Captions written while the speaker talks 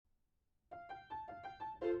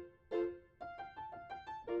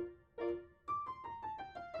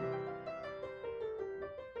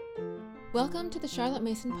Welcome to the Charlotte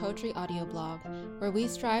Mason Poetry audio blog, where we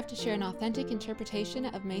strive to share an authentic interpretation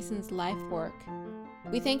of Mason's life work.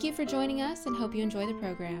 We thank you for joining us and hope you enjoy the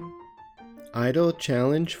program. Idle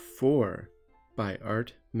Challenge 4 by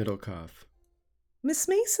Art Middlecoff. Miss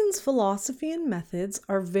Mason's philosophy and methods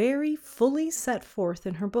are very fully set forth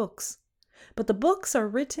in her books, but the books are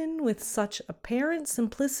written with such apparent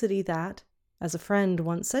simplicity that, as a friend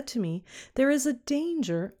once said to me, there is a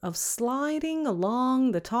danger of sliding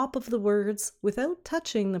along the top of the words without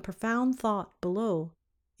touching the profound thought below.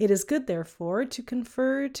 It is good, therefore, to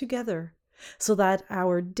confer together, so that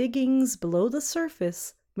our diggings below the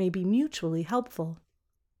surface may be mutually helpful.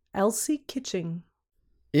 Elsie Kitching.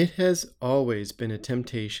 It has always been a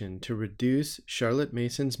temptation to reduce Charlotte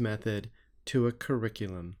Mason's method to a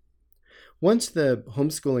curriculum. Once the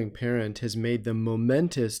homeschooling parent has made the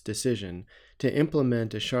momentous decision to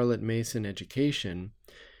implement a Charlotte Mason education,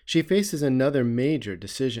 she faces another major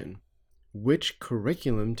decision: which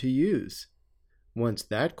curriculum to use? Once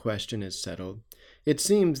that question is settled, it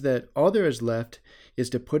seems that all there is left is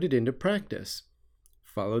to put it into practice.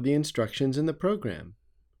 Follow the instructions in the program.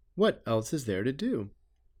 What else is there to do?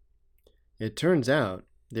 It turns out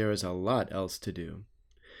there is a lot else to do.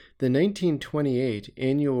 The 1928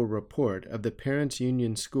 annual report of the Parents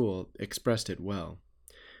Union School expressed it well.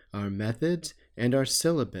 Our methods and our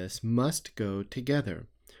syllabus must go together.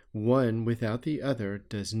 One without the other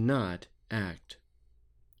does not act.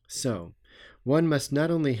 So, one must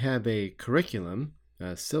not only have a curriculum,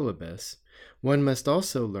 a syllabus, one must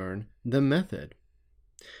also learn the method.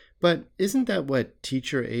 But isn't that what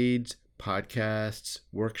teacher aids, podcasts,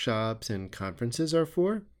 workshops, and conferences are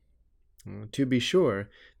for? To be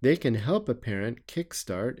sure, they can help a parent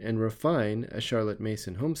kickstart and refine a Charlotte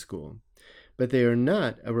Mason homeschool, but they are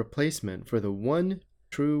not a replacement for the one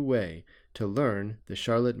true way to learn the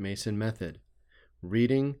Charlotte Mason method: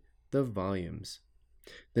 reading the volumes.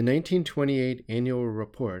 The 1928 annual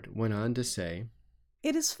report went on to say,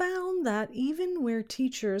 It is found that even where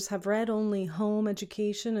teachers have read only home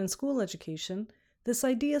education and school education, this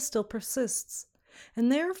idea still persists,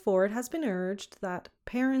 and therefore it has been urged that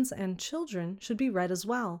parents and children should be read as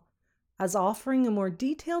well, as offering a more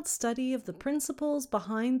detailed study of the principles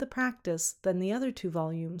behind the practice than the other two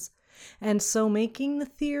volumes, and so making the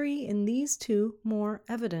theory in these two more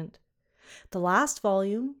evident. The last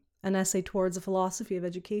volume, An Essay Towards a Philosophy of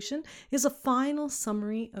Education, is a final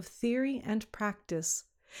summary of theory and practice.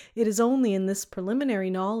 It is only in this preliminary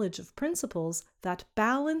knowledge of principles that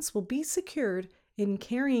balance will be secured in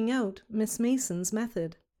carrying out Miss Mason's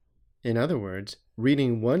method. in other words,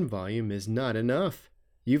 reading one volume is not enough.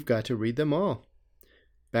 You've got to read them all.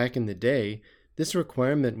 Back in the day, this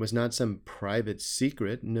requirement was not some private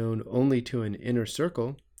secret known only to an inner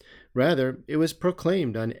circle. Rather, it was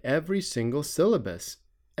proclaimed on every single syllabus,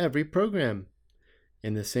 every program.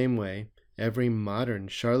 In the same way, every modern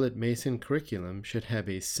Charlotte Mason curriculum should have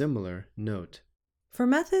a similar note. For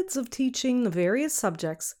methods of teaching the various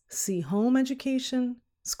subjects, see Home Education,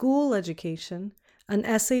 School Education, An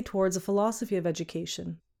Essay Towards a Philosophy of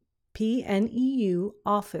Education, PNEU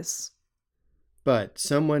Office. But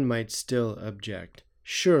someone might still object.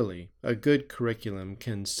 Surely a good curriculum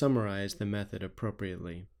can summarize the method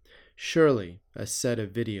appropriately. Surely a set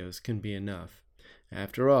of videos can be enough.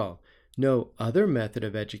 After all, no other method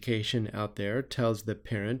of education out there tells the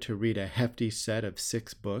parent to read a hefty set of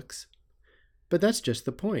 6 books. But that's just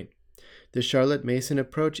the point. The Charlotte Mason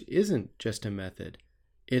approach isn't just a method.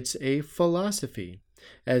 It's a philosophy,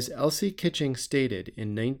 as Elsie Kitching stated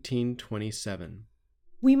in 1927.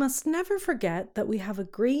 We must never forget that we have a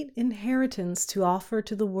great inheritance to offer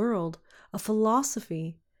to the world, a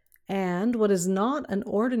philosophy, and, what is not an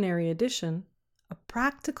ordinary addition, a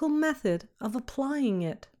practical method of applying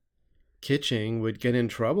it. Kitching would get in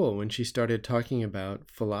trouble when she started talking about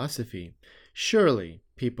philosophy. Surely,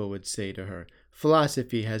 people would say to her,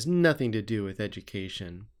 philosophy has nothing to do with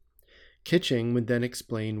education. Kitching would then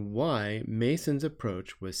explain why Mason's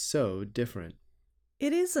approach was so different.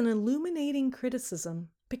 It is an illuminating criticism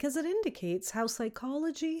because it indicates how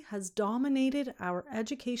psychology has dominated our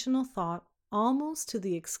educational thought almost to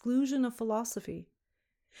the exclusion of philosophy.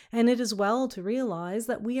 And it is well to realize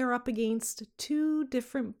that we are up against two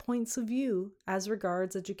different points of view as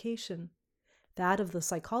regards education, that of the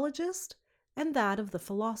psychologist and that of the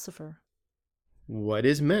philosopher. What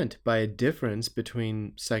is meant by a difference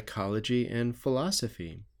between psychology and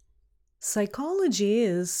philosophy? Psychology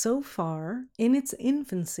is, so far, in its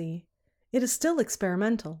infancy. It is still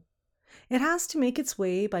experimental. It has to make its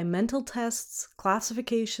way by mental tests,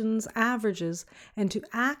 classifications, averages, and to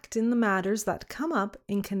act in the matters that come up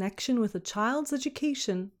in connection with a child's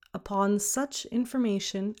education upon such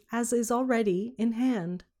information as is already in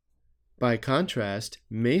hand. By contrast,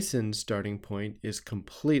 Mason's starting point is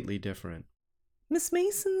completely different. Miss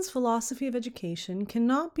Mason's philosophy of education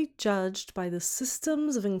cannot be judged by the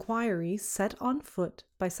systems of inquiry set on foot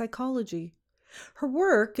by psychology. Her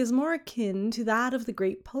work is more akin to that of the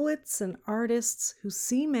great poets and artists who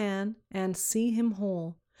see man and see him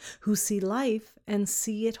whole, who see life and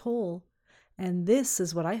see it whole. And this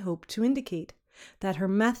is what I hope to indicate, that her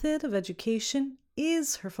method of education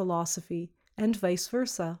is her philosophy, and vice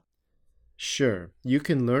versa. Sure, you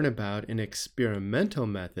can learn about an experimental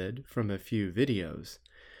method from a few videos,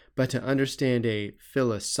 but to understand a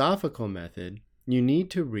philosophical method, you need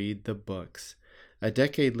to read the books. A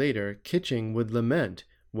decade later, Kitching would lament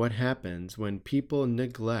what happens when people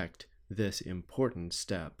neglect this important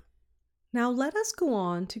step. Now let us go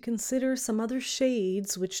on to consider some other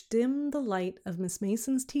shades which dim the light of Miss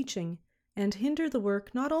Mason's teaching and hinder the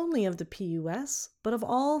work not only of the PUS, but of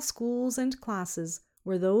all schools and classes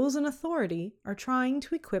where those in authority are trying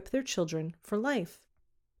to equip their children for life.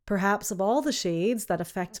 Perhaps of all the shades that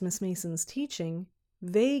affect Miss Mason's teaching,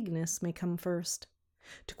 vagueness may come first.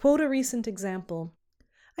 To quote a recent example,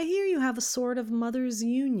 I hear you have a sort of mothers'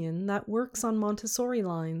 union that works on Montessori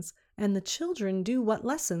lines, and the children do what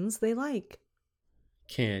lessons they like.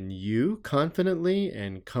 Can you confidently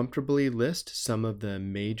and comfortably list some of the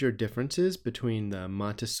major differences between the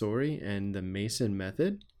Montessori and the Mason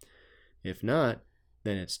method? If not,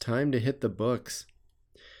 then it's time to hit the books.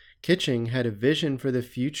 Kitching had a vision for the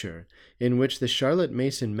future in which the Charlotte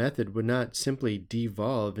Mason method would not simply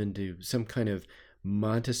devolve into some kind of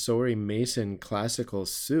Montessori Mason classical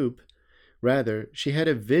soup. Rather, she had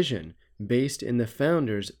a vision based in the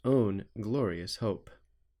founder's own glorious hope.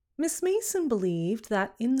 Miss Mason believed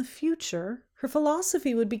that in the future, her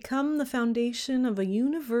philosophy would become the foundation of a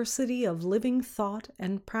university of living thought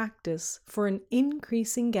and practice for an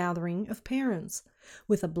increasing gathering of parents,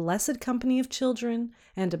 with a blessed company of children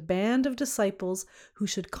and a band of disciples who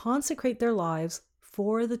should consecrate their lives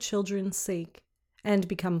for the children's sake and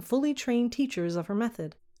become fully trained teachers of her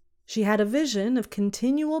method. She had a vision of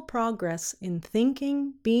continual progress in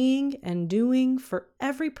thinking, being, and doing for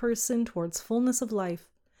every person towards fullness of life.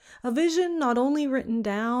 A vision not only written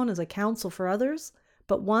down as a counsel for others,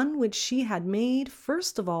 but one which she had made,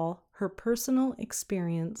 first of all, her personal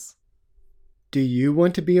experience. Do you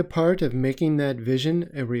want to be a part of making that vision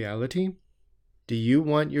a reality? Do you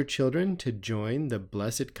want your children to join the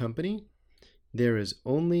blessed company? There is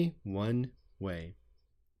only one way.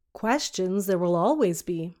 Questions there will always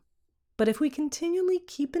be. But if we continually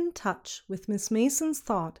keep in touch with Miss Mason's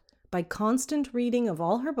thought by constant reading of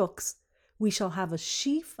all her books, we shall have a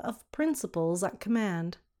sheaf of principles at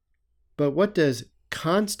command. But what does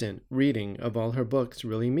constant reading of all her books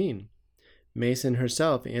really mean? Mason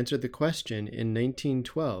herself answered the question in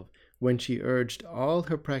 1912 when she urged all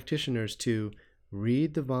her practitioners to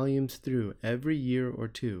read the volumes through every year or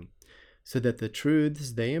two, so that the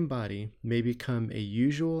truths they embody may become a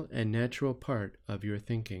usual and natural part of your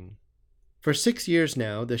thinking. For 6 years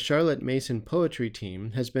now, the Charlotte Mason Poetry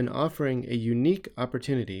Team has been offering a unique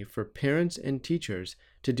opportunity for parents and teachers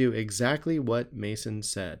to do exactly what Mason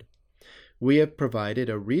said. We have provided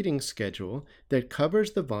a reading schedule that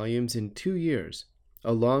covers the volumes in 2 years,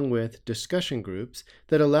 along with discussion groups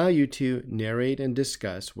that allow you to narrate and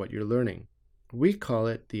discuss what you're learning. We call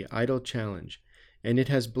it the Idle Challenge, and it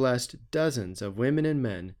has blessed dozens of women and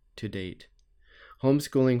men to date.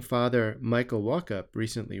 Homeschooling father Michael Walkup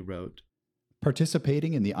recently wrote,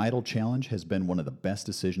 "Participating in the Idle Challenge has been one of the best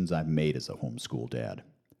decisions I've made as a homeschool dad.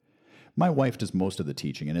 My wife does most of the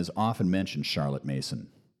teaching and has often mentioned Charlotte Mason.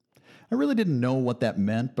 I really didn't know what that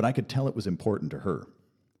meant, but I could tell it was important to her.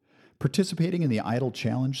 Participating in the Idle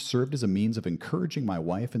Challenge served as a means of encouraging my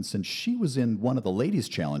wife, and since she was in one of the Ladies'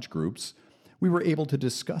 Challenge groups, we were able to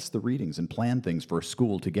discuss the readings and plan things for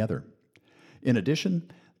school together. In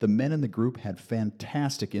addition, the men in the group had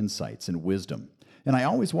fantastic insights and wisdom, and I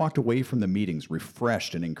always walked away from the meetings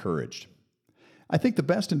refreshed and encouraged. I think the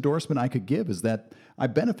best endorsement I could give is that I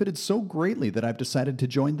benefited so greatly that I've decided to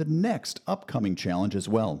join the next upcoming challenge as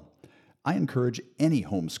well. I encourage any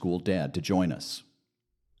homeschool dad to join us."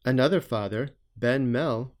 Another father, Ben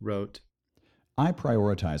Mell, wrote, "I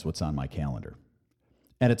prioritize what's on my calendar.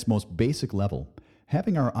 At its most basic level,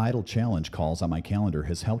 having our Idle Challenge calls on my calendar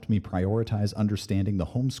has helped me prioritize understanding the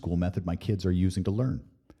homeschool method my kids are using to learn.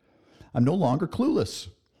 I'm no longer clueless.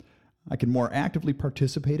 I can more actively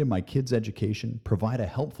participate in my kids' education, provide a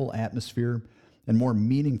helpful atmosphere, and more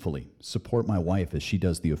meaningfully support my wife as she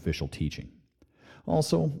does the official teaching.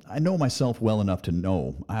 Also, I know myself well enough to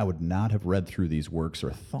know I would not have read through these works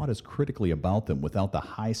or thought as critically about them without the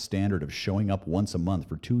high standard of showing up once a month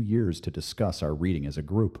for 2 years to discuss our reading as a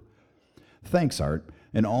group. Thanks, Art,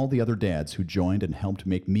 and all the other dads who joined and helped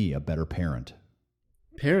make me a better parent.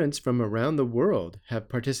 Parents from around the world have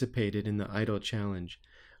participated in the Idle Challenge.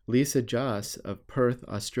 Lisa Joss of Perth,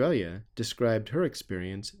 Australia, described her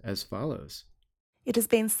experience as follows. It has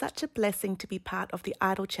been such a blessing to be part of the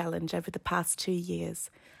Idle Challenge over the past 2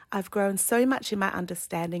 years. I've grown so much in my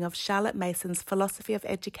understanding of Charlotte Mason's philosophy of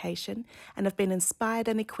education and have been inspired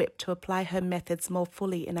and equipped to apply her methods more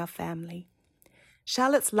fully in our family.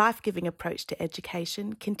 Charlotte's life-giving approach to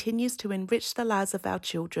education continues to enrich the lives of our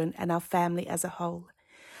children and our family as a whole.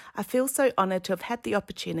 I feel so honoured to have had the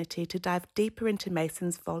opportunity to dive deeper into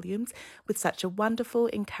Mason's volumes with such a wonderful,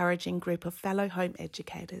 encouraging group of fellow home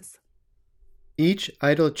educators. Each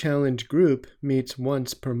Idle Challenge group meets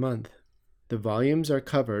once per month. The volumes are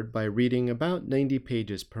covered by reading about 90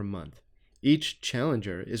 pages per month. Each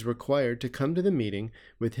challenger is required to come to the meeting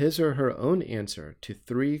with his or her own answer to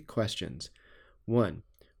 3 questions. 1.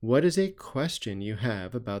 What is a question you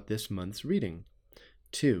have about this month's reading?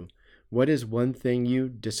 2. What is one thing you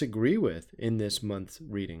disagree with in this month's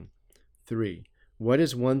reading? 3. What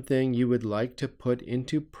is one thing you would like to put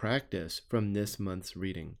into practice from this month's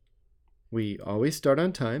reading? We always start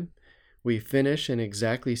on time, we finish in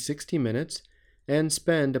exactly 60 minutes, and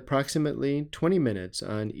spend approximately 20 minutes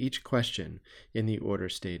on each question in the order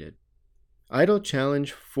stated. Idle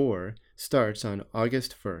Challenge 4 starts on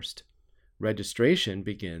August 1st. Registration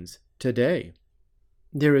begins today.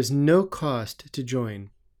 There is no cost to join,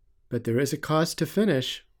 but there is a cost to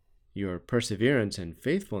finish, your perseverance and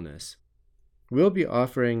faithfulness. We'll be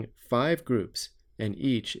offering 5 groups, and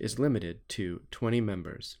each is limited to 20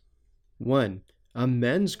 members. 1. A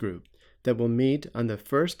men's group that will meet on the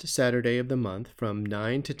first Saturday of the month from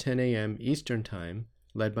 9 to 10 a.m. Eastern Time,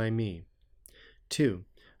 led by me. 2.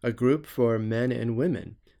 A group for men and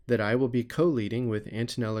women that I will be co-leading with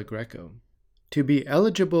Antonella Greco. To be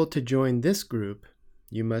eligible to join this group,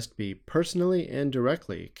 you must be personally and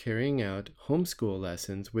directly carrying out homeschool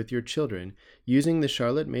lessons with your children using the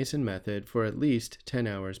Charlotte Mason method for at least 10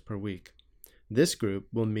 hours per week. This group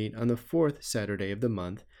will meet on the 4th Saturday of the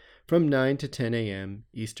month from 9 to 10 a.m.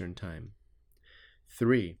 Eastern Time.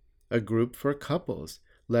 3. A group for couples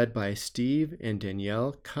led by Steve and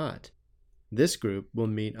Danielle Cott. This group will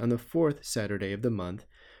meet on the 4th Saturday of the month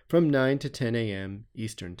from 9 to 10 a.m.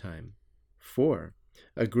 Eastern Time. 4.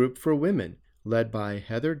 A group for women led by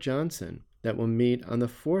Heather Johnson that will meet on the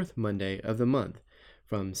 4th Monday of the month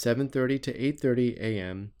from 7:30 to 8:30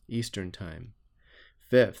 a.m. Eastern Time.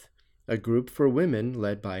 5th, a group for women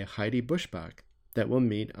led by Heidi Bushbach that will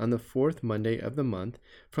meet on the 4th Monday of the month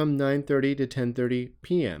from 9:30 to 10:30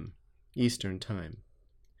 p.m. Eastern Time.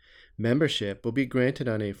 Membership will be granted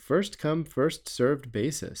on a first-come, first-served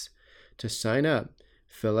basis. To sign up,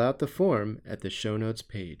 fill out the form at the show notes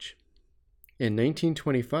page. In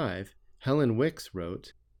 1925, Helen Wicks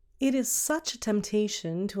wrote, "It is such a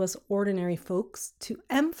temptation to us ordinary folks to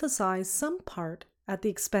emphasize some part at the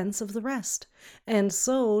expense of the rest, and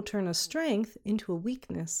so turn a strength into a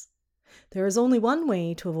weakness. There is only one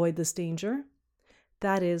way to avoid this danger.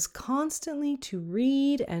 That is constantly to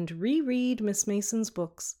read and reread Miss Mason's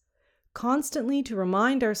books, constantly to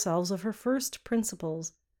remind ourselves of her first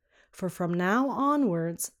principles. For from now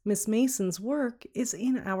onwards, Miss Mason's work is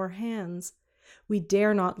in our hands. We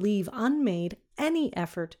dare not leave unmade any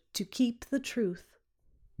effort to keep the truth."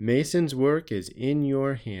 Mason's work is in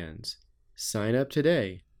your hands. Sign up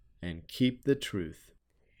today and keep the truth.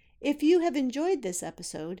 If you have enjoyed this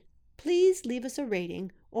episode, please leave us a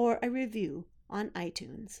rating or a review on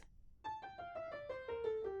iTunes.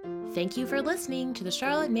 Thank you for listening to the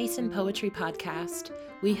Charlotte Mason Poetry Podcast.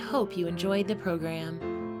 We hope you enjoyed the program.